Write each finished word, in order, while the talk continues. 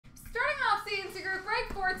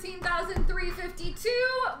14,352.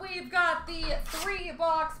 We've got the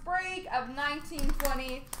 3-box break of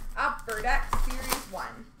 1920 Upper Deck Series 1.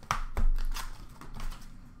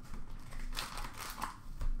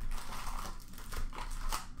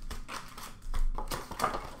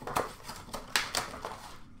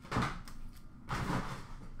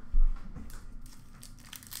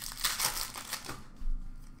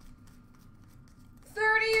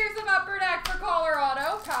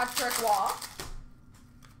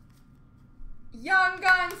 Young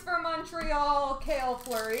Guns for Montreal, Cale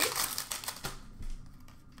Fleury.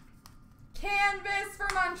 Canvas for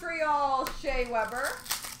Montreal, Shea Weber.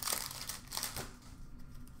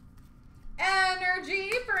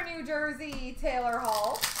 Energy for New Jersey, Taylor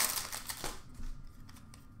Hall.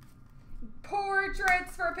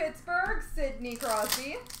 Portraits for Pittsburgh, Sidney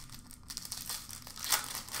Crosby.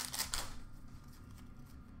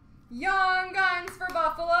 Young Guns for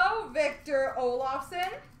Buffalo, Victor Olofsson.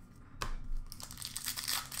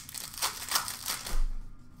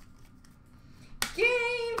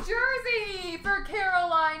 Game jersey for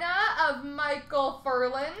Carolina of Michael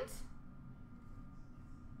Furland.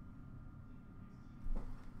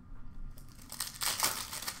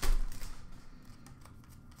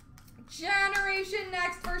 Generation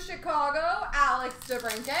Next for Chicago, Alex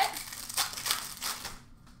DeBrincat.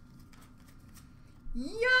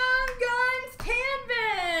 Young Guns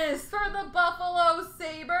Canvas for the Buffalo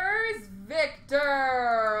Sabres,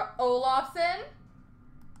 Victor Olofsson.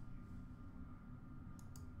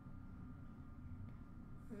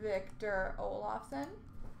 Victor Olofsson.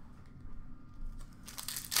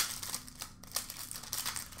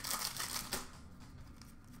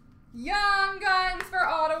 Young Guns for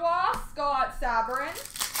Ottawa, Scott Sabourin.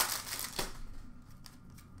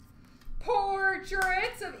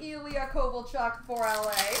 Portraits of Ilya Kovalchuk for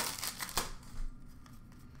LA.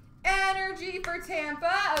 Energy for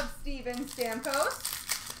Tampa of Steven Stamkos.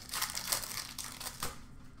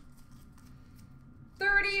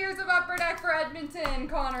 30 years of Upper Deck for Edmonton,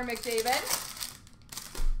 Connor McDavid.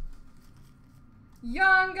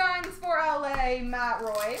 Young Guns for LA, Matt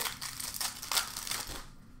Roy.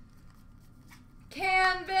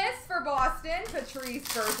 Canvas for Boston, Patrice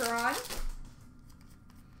Bergeron.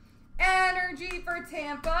 Energy for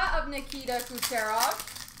Tampa of Nikita Kucherov.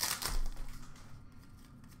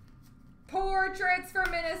 Portraits for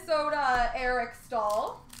Minnesota, Eric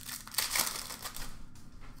Stahl.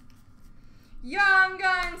 Young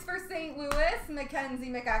Guns for St. Louis, Mackenzie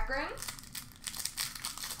McEachran.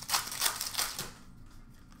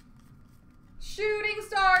 Shooting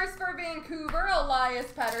Stars for Vancouver,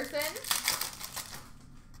 Elias Pettersson.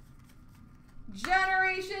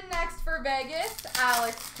 Generation Next for Vegas,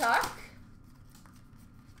 Alex Tuck.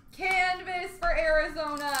 Canvas for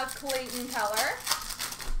Arizona, Clayton Keller.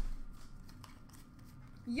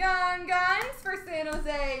 Young Guns for San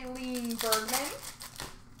Jose, Lean Bergman.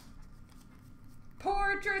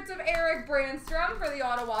 Portraits of Eric Brandstrom for the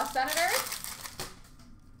Ottawa Senators.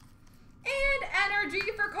 And Energy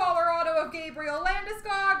for Colorado of Gabriel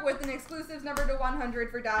Landeskog with an exclusive number to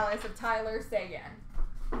 100 for Dallas of Tyler Seguin.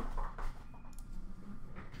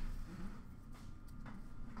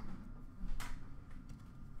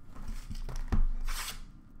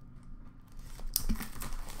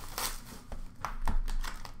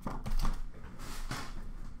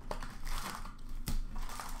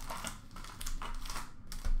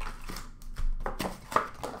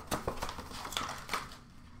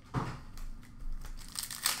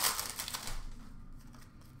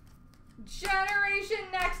 Generation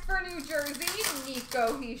Next for New Jersey,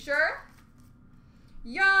 Nico Hischier.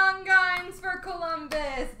 Young Guns for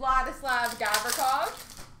Columbus, Vladislav Gavrikov.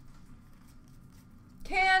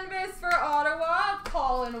 Canvas for Ottawa,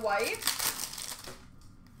 Colin White.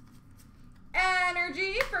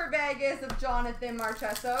 Energy for Vegas of Jonathan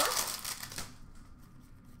Marchessault.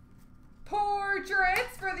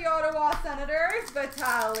 Portraits for the Ottawa Senators,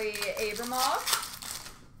 Vitaly Abramov.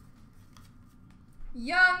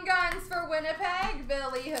 Young Guns for Winnipeg,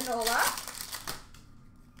 Billy Hanola.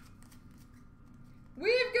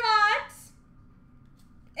 We've got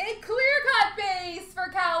a clear-cut base for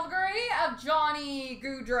Calgary of Johnny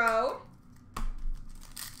Gaudreau.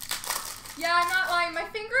 Yeah, I'm not lying. My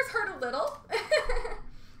fingers hurt a little.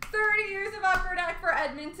 30 years of Upper Deck for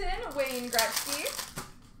Edmonton, Wayne Gretzky.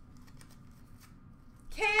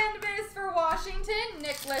 Canvas for Washington,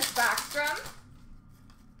 Nicholas Backstrom.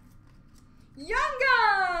 Young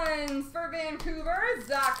Guns for Vancouver,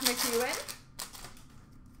 Zach McEwen.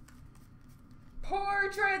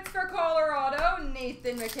 Portraits for Colorado,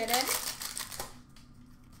 Nathan McKinnon.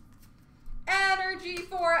 Energy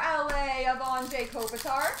for LA of Anze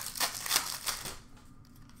Kopitar.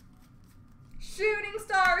 Shooting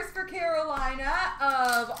Stars for Carolina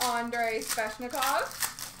of Andrei Svechnikov.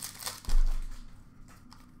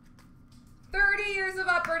 30 Years of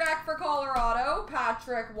Upper Deck for Colorado,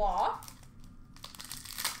 Patrick Waugh.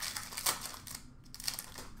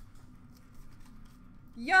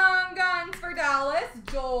 Young Guns for Dallas,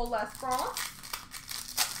 Joel Lesperance.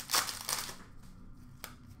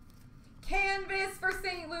 Canvas for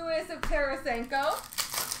St. Louis of Tarasenko.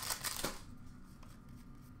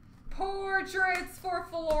 Portraits for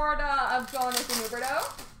Florida of Jonathan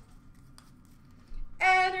Huberdeau.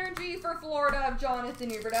 Energy for Florida of Jonathan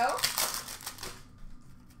Huberdeau.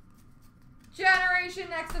 Generation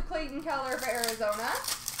Next of Clayton Keller for Arizona.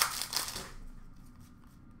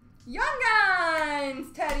 Young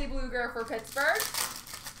Guns, Teddy Bluger for Pittsburgh.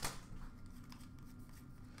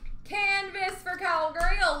 Canvas for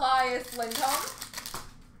Calgary, Elias Lindholm.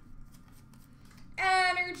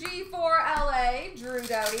 Energy for LA, Drew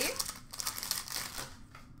Doughty.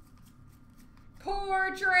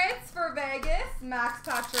 Portraits for Vegas, Max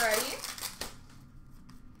Pacioretty.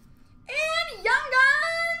 And Young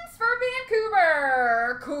Guns for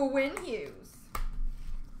Vancouver, Quinn Hughes.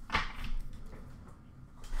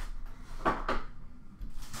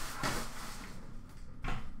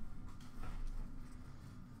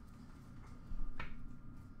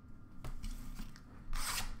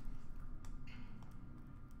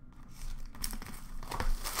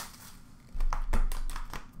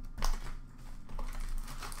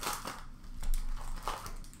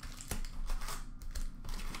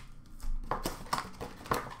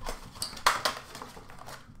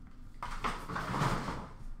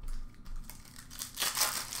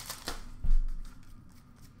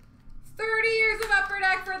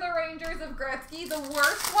 For the Rangers of Gretzky. The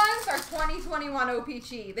worst ones are 2021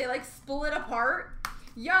 OPG. They like split apart.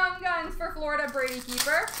 Young Guns for Florida, Brady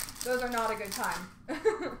Keeper. Those are not a good time.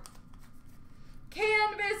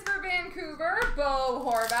 Canvas for Vancouver, Bo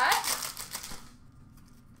Horvat.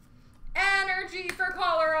 Energy for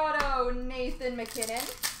Colorado, Nathan McKinnon.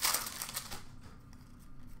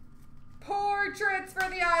 Portraits for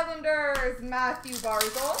the Islanders, Matthew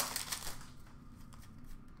Barzal.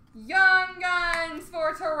 Young Guns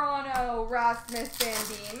for Toronto, Rasmus Van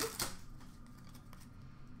Diem.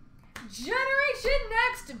 Generation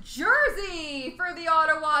Next jersey for the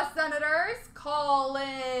Ottawa Senators,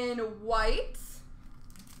 Colin White.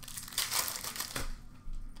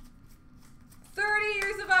 30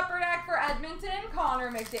 Years of Upper Deck for Edmonton,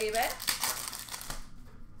 Connor McDavid.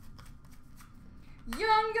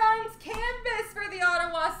 Young Guns Canvas for the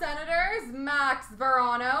Ottawa Senators, Max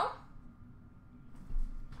Verano.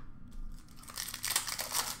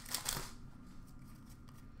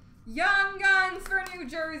 Young Guns for New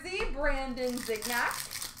Jersey, Brandon Zignac.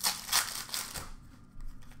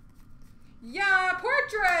 Yeah,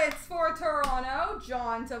 Portraits for Toronto,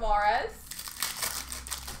 John Tavares.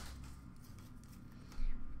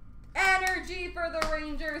 Energy for the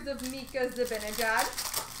Rangers of Mika Zibanejad.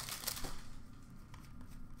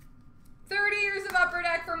 30 Years of Upper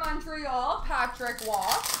Deck for Montreal, Patrick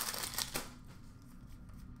Waugh.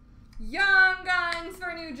 Young Guns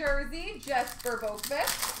for New Jersey, Jesper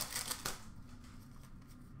Boqvist.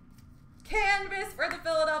 Canvas for the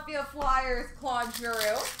Philadelphia Flyers, Claude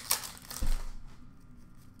Giroux.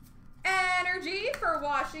 Energy for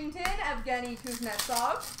Washington, Evgeny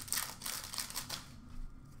Kuznetsov.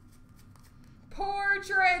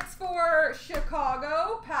 Portraits for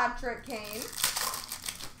Chicago, Patrick Kane.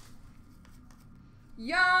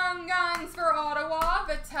 Young Guns for Ottawa,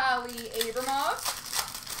 Vitaly Abramov.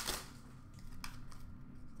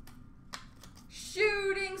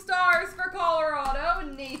 Shooting Stars for Colorado,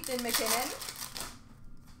 Nathan McKinnon.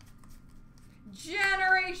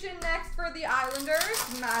 Generation Next for the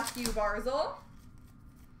Islanders, Matthew Barzal.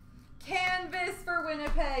 Canvas for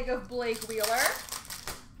Winnipeg of Blake Wheeler.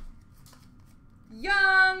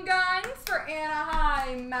 Young Guns for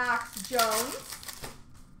Anaheim, Max Jones.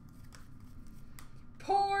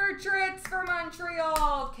 Portraits for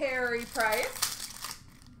Montreal, Carey Price.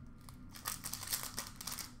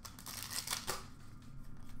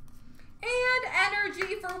 And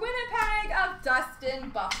Energy for Winnipeg of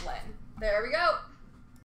Dustin Byfuglien. There we go.